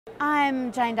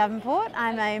I'm Jane Davenport.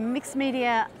 I'm a mixed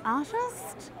media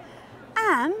artist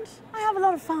and I have a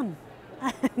lot of fun.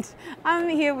 And I'm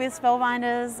here with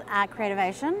Spellbinders at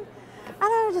Creativation and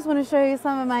I just want to show you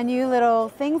some of my new little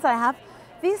things I have.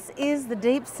 This is the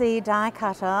deep sea die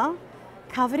cutter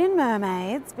covered in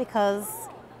mermaids because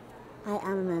I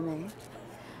am a mermaid.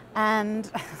 And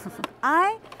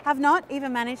I have not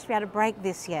even managed to be able to break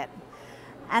this yet.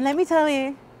 And let me tell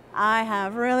you, I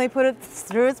have really put it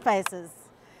through its paces.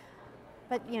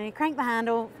 But you know, you crank the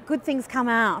handle, good things come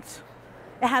out.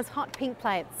 It has hot pink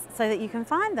plates so that you can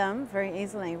find them very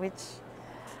easily, which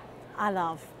I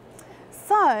love.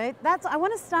 So I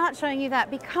want to start showing you that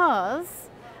because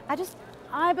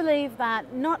I believe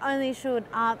that not only should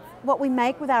art, what we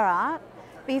make with our art,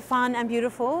 be fun and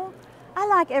beautiful, I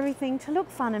like everything to look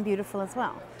fun and beautiful as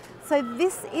well. So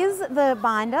this is the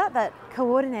binder that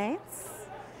coordinates,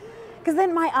 because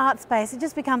then my art space, it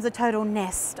just becomes a total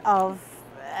nest of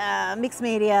mixed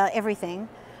media, everything.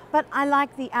 But I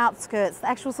like the outskirts, the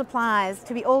actual supplies,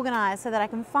 to be organized so that I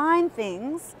can find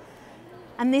things.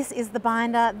 And this is the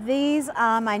binder. These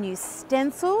are my new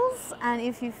stencils. And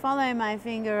if you follow my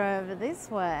finger over this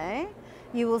way,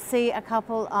 you will see a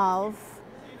couple of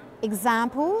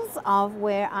examples of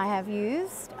where I have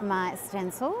used my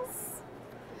stencils.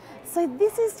 So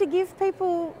this is to give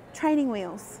people training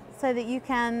wheels so that you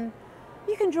can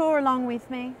draw along with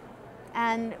me.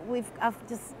 And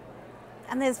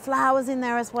and there's flowers in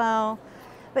there as well,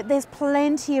 but there's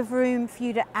plenty of room for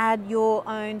you to add your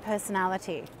own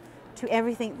personality to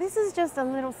everything. This is just a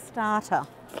little starter.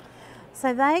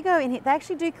 So they go in here, they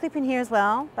actually do clip in here as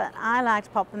well, but I like to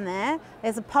pop them there.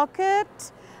 There's a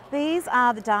pocket. These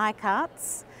are the die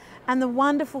cuts. And the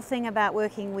wonderful thing about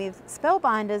working with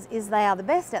Spellbinders is they are the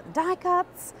best at the die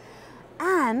cuts,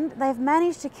 and they've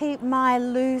managed to keep my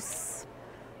loose,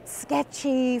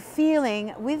 sketchy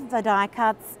feeling with the die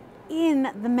cuts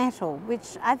in the metal,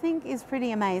 which I think is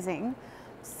pretty amazing.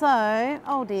 So,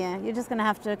 oh dear, you're just going to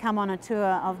have to come on a tour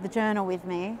of the journal with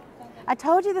me. I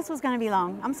told you this was going to be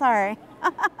long. I'm sorry.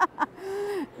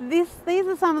 These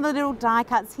are some of the little die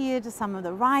cuts here, just some of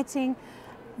the writing.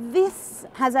 This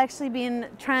has actually been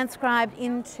transcribed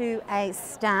into a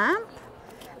stamp.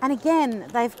 And again,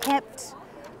 they've kept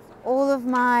all of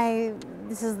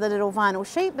this is the little vinyl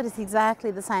sheet, but it's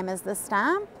exactly the same as the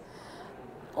stamp.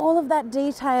 All of that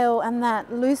detail and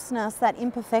that looseness, that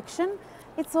imperfection,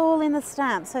 it's all in the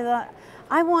stamp. So that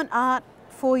I want art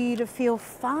for you to feel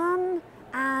fun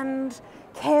and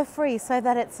carefree so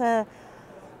that it's a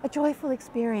joyful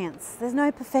experience. There's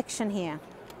no perfection here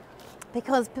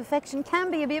because perfection can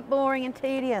be a bit boring and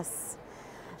tedious.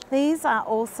 These are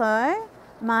also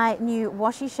my new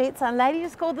washi sheets. A lady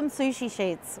just called them sushi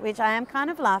sheets, which I am kind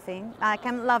of loving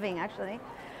actually.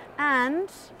 And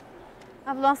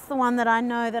I've lost the one that I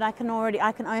know that I can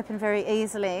open very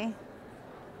easily.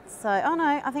 So, oh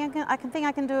no, I think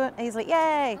I can do it easily.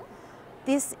 Yay!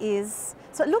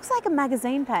 So it looks like a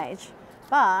magazine page,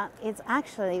 but it's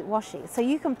actually washi. So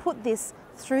you can put this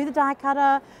through the die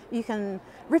cutter, you can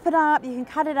rip it up, you can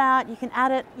cut it out, you can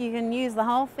add it, you can use the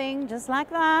whole thing just like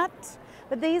that.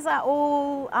 But these are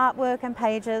all artwork and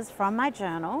pages from my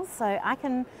journal, so I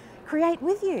can create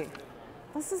with you.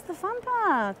 This is the fun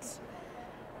part.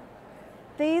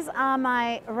 These are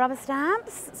my rubber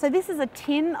stamps. So this is a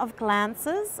tin of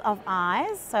glances of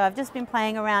eyes. So I've just been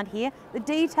playing around here. The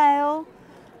detail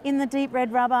in the deep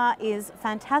red rubber is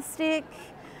fantastic.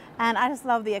 And I just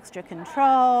love the extra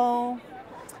control.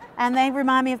 And they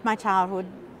remind me of my childhood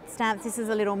stamps. This is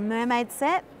a little mermaid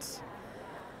set.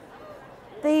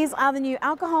 These are the new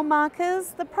alcohol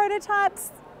markers, the prototypes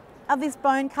of this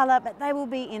bone color, but they will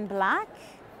be in black.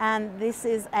 And this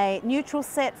is a neutral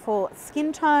set for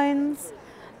skin tones.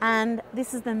 And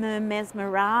this is the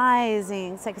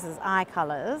mesmerizing Sex's eye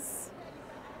colors.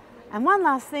 And one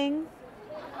last thing,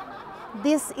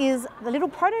 this is the little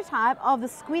prototype of the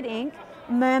Squid Ink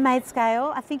mermaid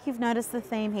scale. I think you've noticed the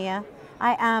theme here.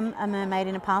 I am a mermaid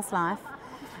in a past life.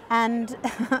 And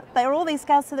they are all these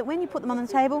scales so that when you put them on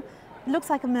the table, it looks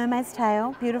like a mermaid's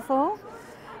tail, beautiful.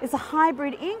 It's a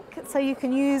hybrid ink, so you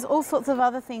can use all sorts of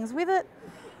other things with it,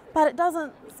 but it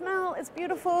doesn't smell, it's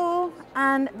beautiful,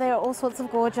 and there are all sorts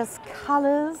of gorgeous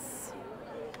colors.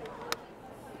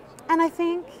 And I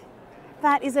think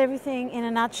that is everything in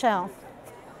a nutshell.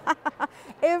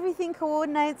 Everything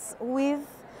coordinates with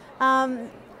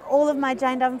all of my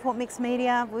Jane Davenport mixed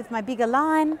media, with my bigger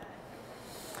line. And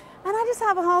I just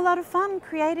have a whole lot of fun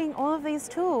creating all of these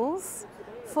tools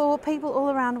for people all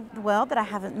around the world that I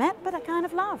haven't met, but I kind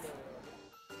of love.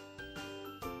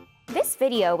 This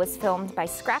video was filmed by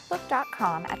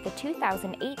Scrapbook.com at the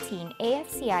 2018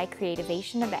 AFCI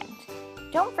Creativation event.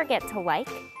 Don't forget to like,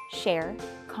 share,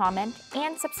 comment,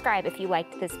 and subscribe if you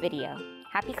liked this video.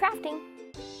 Happy crafting!